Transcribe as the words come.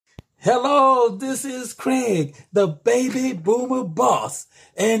Hello, this is Craig, the baby boomer boss,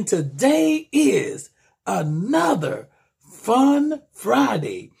 and today is another fun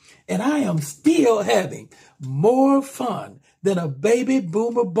Friday, and I am still having more fun than a baby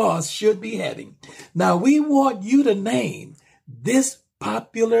boomer boss should be having. Now, we want you to name this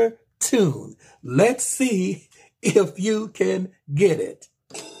popular tune. Let's see if you can get it.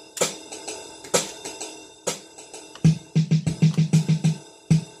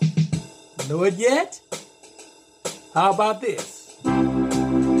 Know it yet? How about this?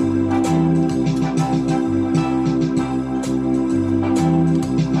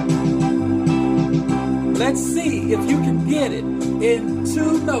 Let's see if you can get it in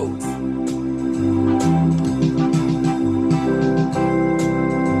two notes.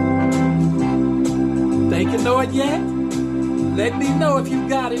 Think you know it yet? Let me know if you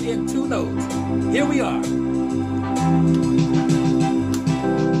got it in two notes. Here we are.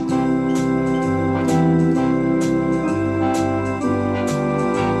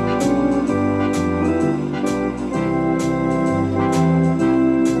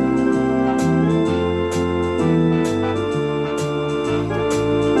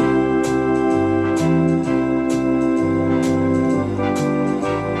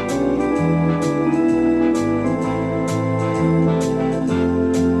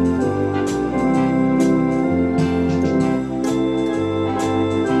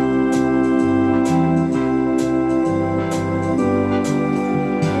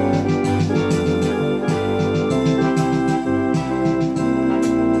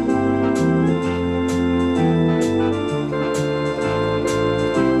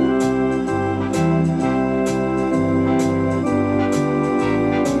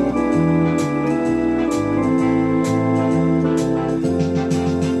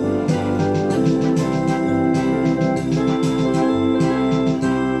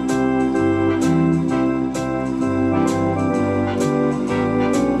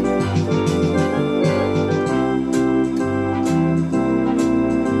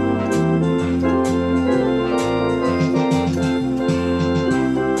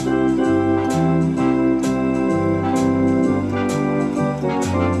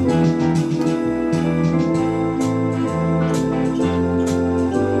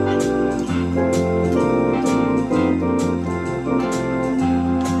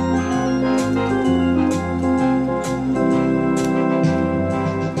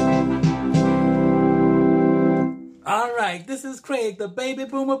 This is Craig, the baby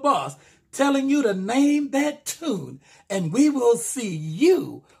boomer boss, telling you to name that tune, and we will see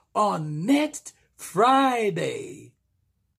you on next Friday.